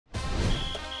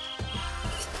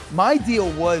my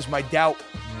doubt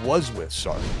was with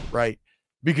Sark, right?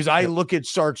 Because I look at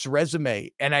Sark's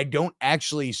resume and I don't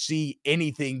actually see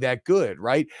anything that good,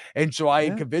 right? And so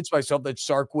I convinced myself that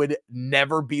Sark would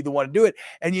never be the one to do it.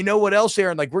 And you know what else,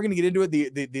 Aaron? Like, we're going to get into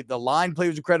it. The line play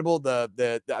was incredible.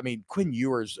 I mean, Quinn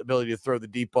Ewers' ability to throw the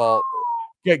deep ball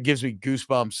gives me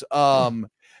goosebumps.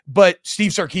 But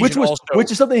Steve Sarkisian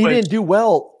which is something he didn't do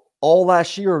well all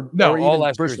last year. No, or all even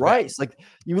last versus year. Rice. Like,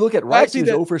 you look at Rice, he was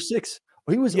 0 for 6.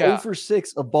 He was 0 for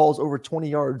 6 of balls over 20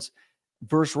 yards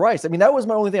versus Rice. I mean, that was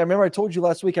my only thing. I remember I told you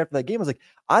last week after that game, I was like,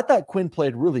 I thought Quinn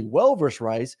played really well versus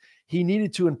Rice. He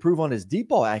needed to improve on his deep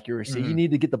ball accuracy. He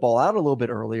needed to get the ball out a little bit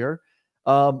earlier.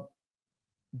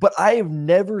 But I have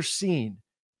never seen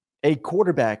a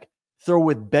quarterback throw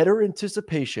with better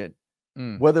anticipation,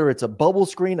 whether it's a bubble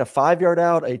screen, a 5-yard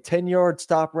out, a 10-yard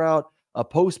stop route, a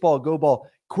post ball, go ball.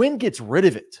 Quinn gets rid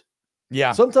of it.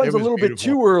 Yeah. Sometimes a little bit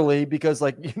too early because,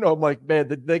 like, you know, I'm like, man,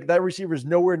 that receiver is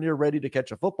nowhere near ready to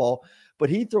catch a football, but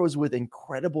he throws with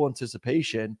incredible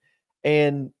anticipation.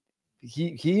 And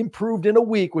he improved in a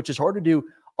week, which is hard to do,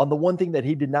 on the one thing that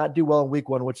he did not do well in week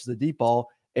 1, which is the deep ball.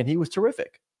 And he was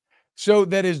terrific. So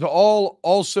that is all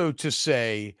also to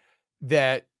say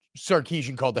that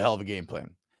Sarkisian called the hell of a game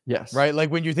plan. Yes. Right.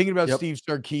 Like, when you're thinking about Steve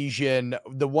Sarkisian,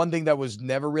 the one thing that was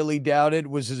never really doubted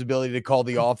was his ability to call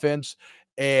the offense.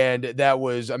 And that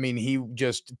was, I mean, he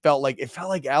just felt like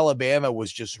Alabama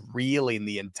was just reeling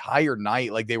the entire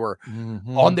night. Like they were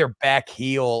on their back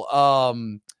heel.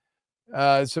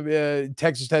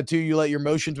 Texas Tattoo, you let your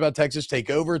emotions about Texas take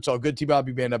over. It's all good. T-Bob,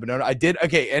 you band up and own. I did.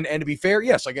 Okay. And to be fair,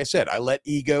 yes, like I said, I let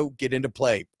ego get into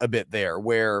play a bit there,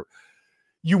 where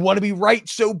you want to be right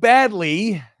so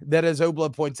badly that, as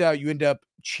Obla points out, you end up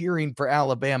cheering for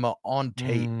Alabama on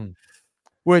tape.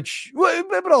 Which,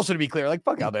 but also to be clear, like,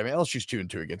 fuck Alabama. LSU's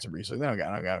 2-2 against them recently. I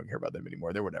don't care about them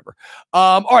anymore. They're whatever.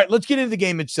 All right, let's get into the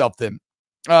game itself then.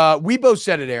 We both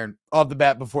said it, Aaron, off the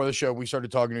bat before the show. We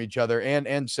started talking to each other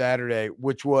and Saturday,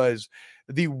 which was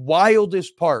the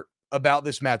wildest part about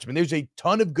this matchup. And there's a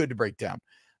ton of good to break down,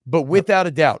 but without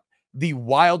a doubt, the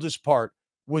wildest part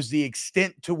was the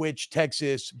extent to which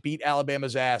Texas beat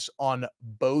Alabama's ass on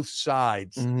both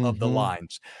sides of the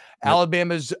lines.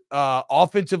 Alabama's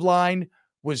offensive line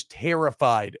was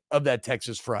terrified of that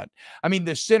Texas front. I mean,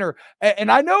 the center,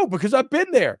 and I know because I've been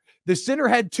there, the center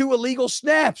had 2 illegal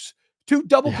snaps, 2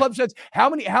 double club sets. How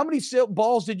many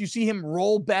balls did you see him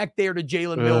roll back there to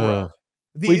Jalen Milroe?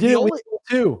 Week 1,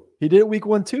 2. He did it week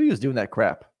 1, 2. He was doing that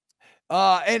crap.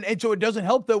 And so it doesn't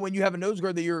help, though, when you have a nose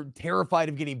guard that you're terrified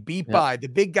of getting beat by. The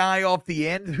big guy off the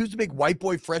end, who's the big white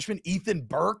boy freshman, Ethan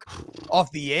Burke,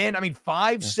 off the end. I mean,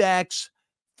 5 sacks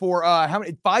for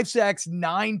 5 sacks,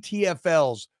 9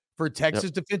 TFLs for Texas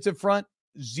defensive front,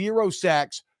 0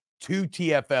 sacks, 2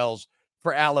 TFLs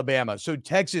for Alabama. So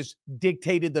Texas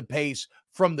dictated the pace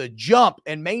from the jump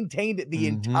and maintained the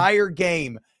entire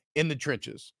game in the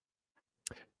trenches.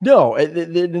 No,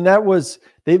 and that was,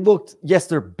 they looked, yes,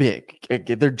 they're big,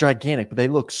 they're gigantic, but they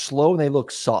look slow and they look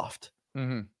soft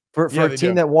for a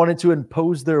team that wanted to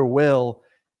impose their will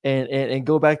and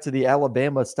go back to the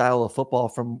Alabama style of football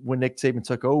from when Nick Saban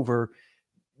took over.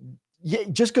 Yeah,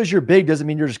 just because you're big doesn't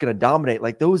mean you're just going to dominate.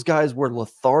 Like, those guys were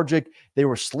lethargic. They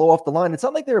were slow off the line. It's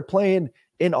not like they were playing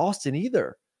in Austin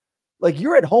either. Like,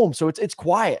 you're at home, so it's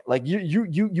quiet. Like,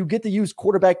 you get to use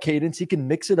quarterback cadence. He can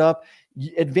mix it up.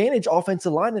 Advantage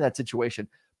offensive line in that situation.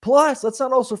 Plus, let's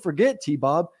not also forget,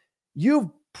 T-Bob, you've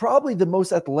probably the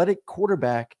most athletic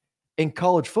quarterback in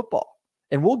college football.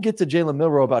 And we'll get to Jalen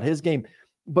Milroe about his game.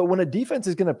 But when a defense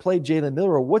is going to play Jalen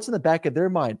Milroe, what's in the back of their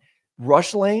mind?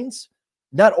 Rush lanes,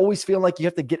 not always feeling like you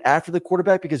have to get after the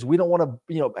quarterback because we don't want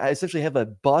to, essentially have a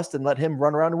bust and let him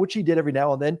run around, which he did every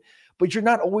now and then. But you're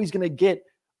not always going to get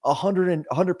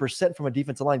 100% from a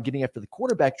defensive line getting after the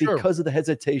quarterback because of the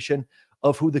hesitation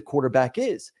of who the quarterback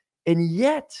is. And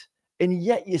yet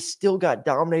you still got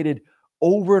dominated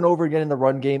over and over again in the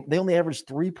run game. They only averaged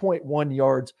 3.1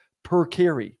 yards per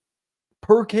carry.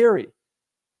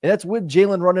 And that's with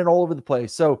Jalen running all over the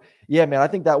place. So, yeah, man, I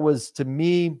think that was, to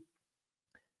me,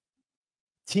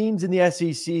 teams in the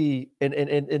SEC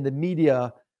and the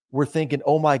media were thinking,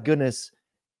 oh, my goodness,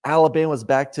 Alabama's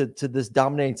back to this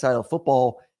dominating side of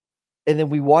football. And then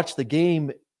we watched the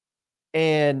game,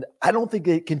 and I don't think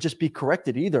it can just be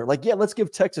corrected either. Like, yeah, let's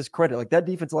give Texas credit. Like, that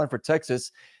defensive line for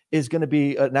Texas is going to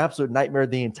be an absolute nightmare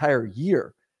the entire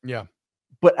year. Yeah.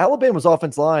 But Alabama's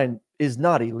offense line is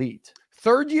not elite.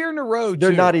 3rd year in a row,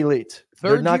 They're not elite.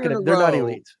 They're not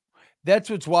elite. That's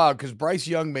what's wild, because Bryce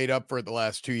Young made up for it the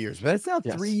last 2 years. But that's now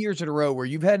 3 years in a row where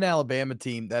you've had an Alabama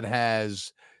team that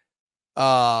has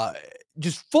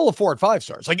just full of 4 and 5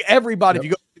 stars. Like, everybody, if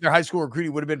you go their high school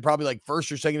recruiting would have been probably like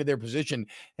first or second in their position.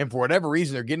 And for whatever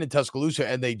reason, they're getting to Tuscaloosa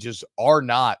and they just are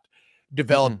not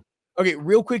developed. Okay,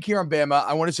 real quick here on Bama.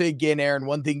 I want to say again, Aaron,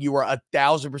 one thing you were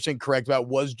 1,000% correct about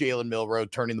was Jalen Milroe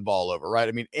turning the ball over, right?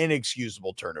 I mean,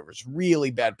 inexcusable turnovers,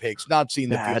 really bad picks, not seeing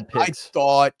the field. Picks. I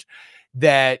thought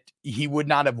that he would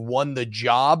not have won the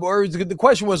job, or the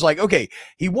question was like, okay,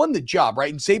 he won the job,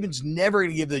 right? And Saban's never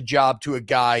going to give the job to a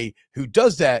guy who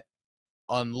does that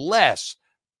unless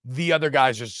the other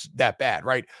guys are that bad,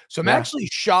 right? So I'm actually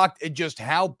shocked at just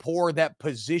how poor that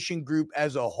position group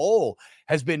as a whole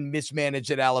has been mismanaged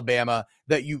at Alabama,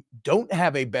 that you don't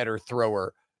have a better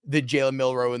thrower than Jalen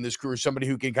Milroe in this crew, somebody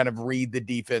who can kind of read the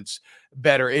defense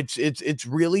better. It's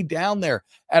really down there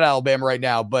at Alabama right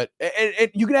now, but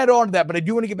you can add on to that, but I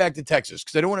do want to get back to Texas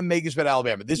because I don't want to make this about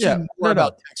Alabama. This is more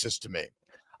about Texas to me.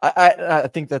 I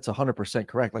think that's 100%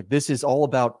 correct. Like, this is all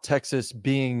about Texas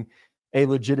being a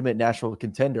legitimate national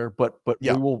contender, but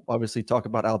we will obviously talk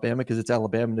about Alabama because it's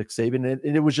Alabama, Nick Saban.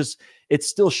 And it's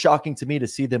still shocking to me to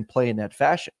see them play in that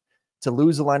fashion, to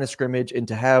lose the line of scrimmage and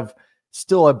to have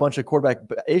still a bunch of quarterback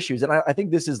issues. And I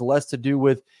think this is less to do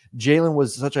with Jalen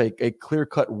was such a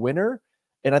clear-cut winner.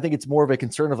 And I think it's more of a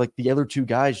concern of like the other two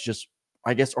guys just,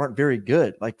 I guess, aren't very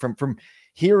good. Like from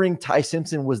hearing Ty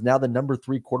Simpson was now the number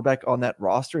 3 quarterback on that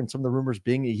roster, and some of the rumors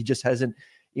being he just hasn't,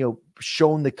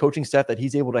 shown the coaching staff that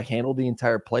he's able to handle the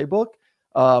entire playbook.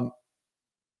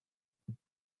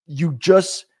 You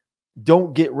just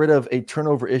don't get rid of a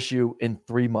turnover issue in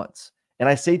 3 months. And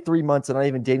I say 3 months and not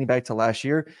even dating back to last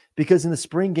year, because in the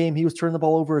spring game, he was turning the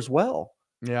ball over as well.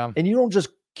 Yeah. And you don't just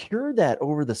cure that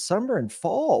over the summer and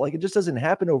fall. Like, it just doesn't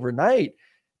happen overnight.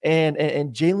 And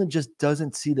Jalen just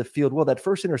doesn't see the field well. That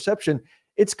first interception,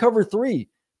 it's cover 3.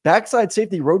 Backside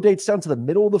safety rotates down to the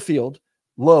middle of the field,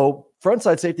 low.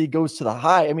 Frontside safety goes to the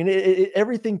high. I mean,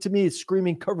 everything to me is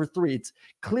screaming cover 3. It's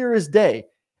clear as day.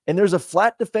 And there's a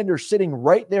flat defender sitting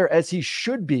right there as he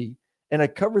should be in a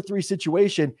cover 3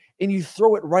 situation, and you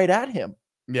throw it right at him.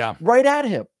 Yeah. Right at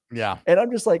him. Yeah. And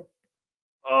I'm just like,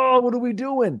 oh, what are we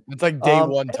doing? It's like day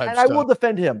one type and stuff. I will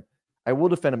defend him. I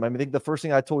mean, I think the first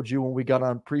thing I told you when we got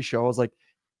on pre-show, I was like,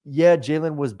 yeah,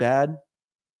 Jalen was bad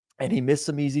and he missed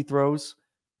some easy throws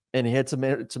and he had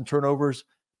some turnovers,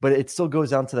 but it still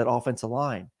goes down to that offensive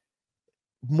line.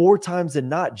 More times than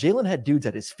not, Jalen had dudes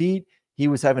at his feet. He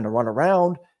was having to run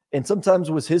around, and sometimes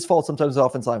it was his fault, sometimes the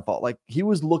offensive line fault. Like, he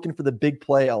was looking for the big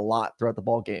play a lot throughout the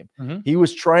ball game. He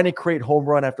was trying to create home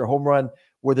run after home run,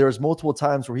 where there was multiple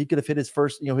times where he could have hit his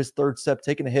first, his third step,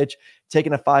 taking a hitch,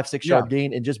 taking a 5-6 yard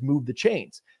gain, and just move the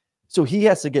chains. So he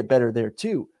has to get better there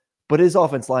too. But his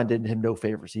offense line did him no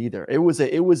favors either.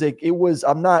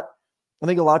 I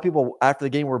think a lot of people after the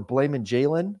game were blaming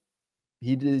Jalen.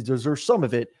 He deserves some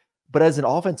of it, but as an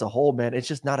offense a whole, man, it's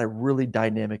just not a really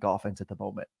dynamic offense at the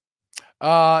moment.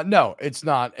 No, it's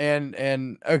not.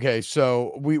 And okay,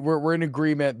 so we're in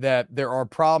agreement that there are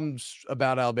problems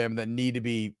about Alabama that need to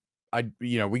be,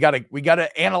 we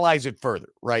gotta analyze it further,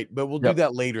 right? But we'll do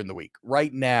that later in the week.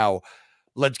 Right now,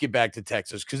 let's get back to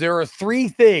Texas, because there are 3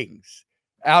 things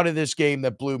out of this game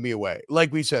that blew me away.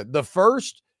 Like we said, the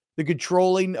first, the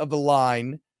controlling of the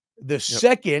line. The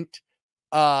second,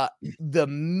 the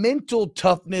mental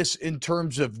toughness in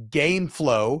terms of game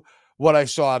flow, what I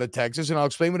saw out of Texas, and I'll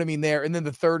explain what I mean there. And then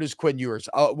the third is Quinn Ewers.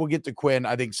 We'll get to Quinn.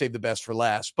 I think save the best for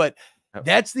last. But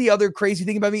that's the other crazy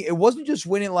thing about me. It wasn't just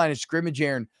winning line of scrimmage,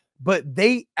 Aaron, but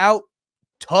they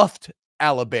out-toughed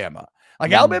Alabama.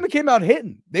 Like, Alabama came out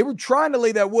hitting. They were trying to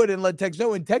lay that wood and let Texas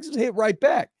know, and Texas hit right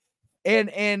back.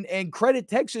 And credit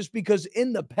Texas, because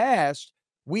in the past,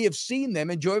 we have seen them,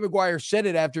 and Joey McGuire said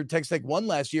it after Texas Tech won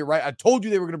last year, right? I told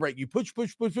you they were going to break. You push.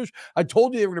 I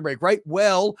told you they were going to break, right?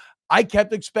 Well, I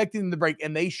kept expecting them to break,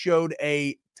 and they showed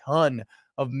a ton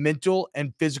of mental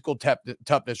and physical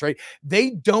toughness, right?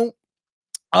 They don't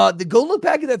go look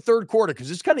back at that third quarter, because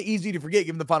it's kind of easy to forget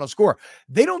given the final score.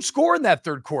 They don't score in that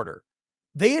third quarter.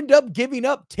 They end up giving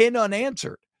up 10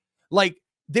 unanswered. Like,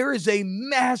 there is a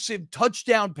massive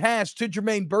touchdown pass to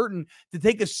Jermaine Burton to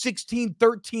take a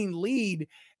 16-13 lead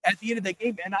at the end of the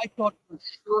game. And I thought for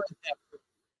sure that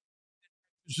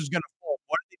this was going to fall.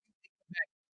 What did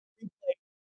they do?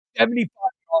 75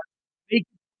 yards, make it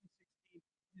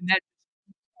 16, and that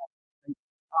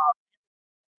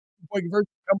conversion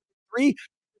come 3,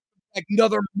 like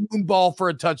another moon ball for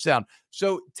a touchdown.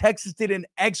 So Texas did an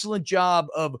excellent job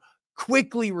of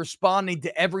quickly responding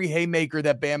to every haymaker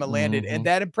that Bama landed, and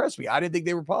that impressed me. I didn't think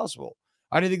they were possible.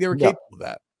 I didn't think they were capable of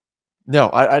that. No,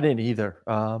 I didn't either.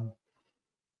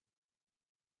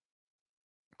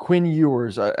 Quinn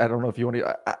Ewers, I don't know if you want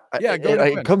to. Go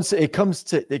ahead.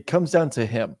 It comes down to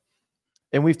him.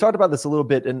 And we've talked about this a little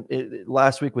bit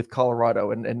last week with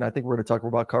Colorado, and I think we're going to talk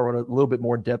about Colorado a little bit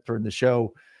more in depth during the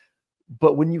show.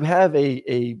 But when you have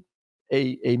a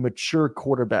mature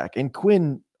quarterback, and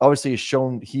Quinn obviously has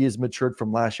shown he has matured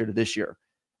from last year to this year.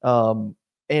 And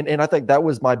I think that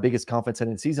was my biggest confidence in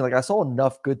the season. Like, I saw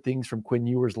enough good things from Quinn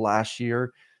Ewers last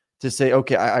year to say,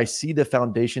 okay, I see the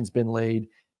foundation's been laid.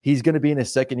 He's going to be in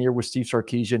his second year with Steve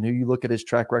Sarkisian, who you look at his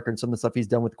track record and some of the stuff he's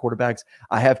done with quarterbacks.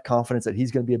 I have confidence that he's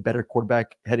going to be a better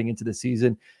quarterback heading into the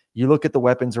season. You look at the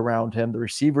weapons around him. The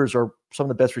receivers are some of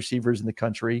the best receivers in the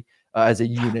country as a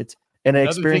unit, and an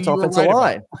experienced offensive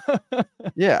line.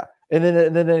 Yeah. And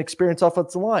then an experienced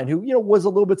offensive line who, was a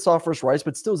little bit soft first rice,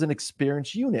 but still is an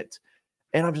experienced unit.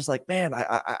 And I'm just like, man,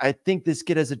 I think this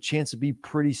kid has a chance to be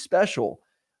pretty special.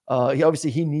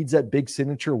 He needs that big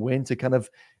signature win to kind of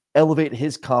elevate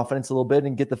his confidence a little bit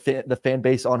and get the fan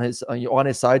base on his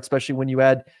side, especially when you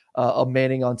add a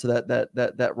Manning onto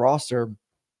that roster.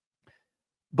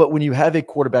 But when you have a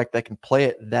quarterback that can play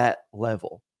at that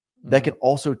level, that can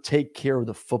also take care of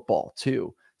the football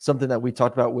too, something that we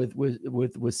talked about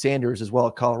with Sanders as well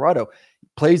at Colorado,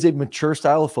 plays a mature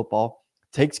style of football,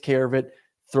 takes care of it,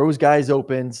 throws guys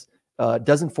opens,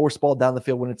 doesn't force ball down the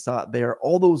field when it's not there.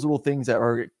 All those little things that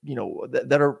are,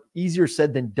 that are easier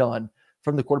said than done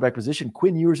from the quarterback position.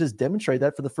 Quinn Ewers has demonstrated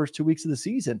that for the first 2 weeks of the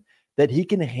season, that he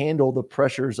can handle the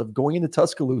pressures of going into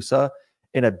Tuscaloosa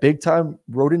in a big time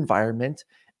road environment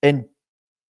and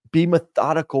be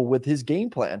methodical with his game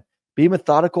plan, be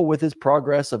methodical with his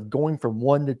progress of going from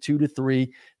 1 to 2 to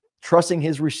 3, trusting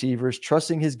his receivers,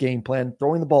 trusting his game plan,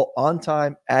 throwing the ball on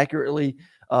time, accurately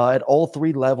at all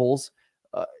 3 levels.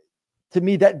 To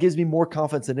me, that gives me more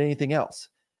confidence than anything else.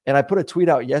 And I put a tweet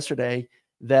out yesterday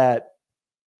that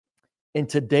in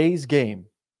today's game,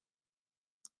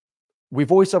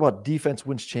 we've always talked about defense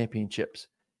wins championships.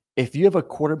 If you have a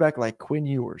quarterback like Quinn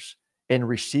Ewers and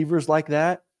receivers like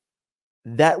that,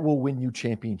 that will win you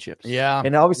championships. Yeah.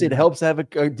 And obviously it helps to have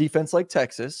a defense like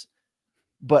Texas.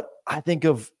 But I think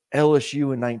of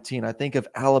LSU in 19. I think of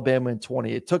Alabama in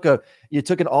 20. You took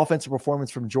an offensive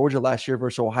performance from Georgia last year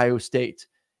versus Ohio State,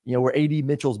 where A.D.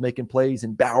 Mitchell's making plays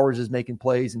and Bowers is making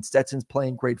plays and Stetson's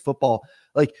playing great football.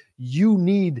 Like, you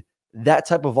need that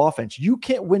type of offense. You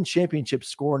can't win championships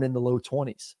scoring in the low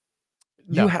 20s.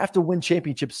 No. You have to win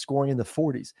championships scoring in the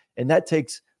 40s. And that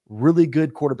takes really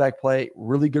good quarterback play,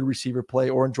 really good receiver play,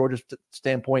 or in Georgia's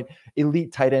standpoint,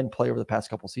 elite tight end play over the past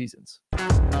couple seasons.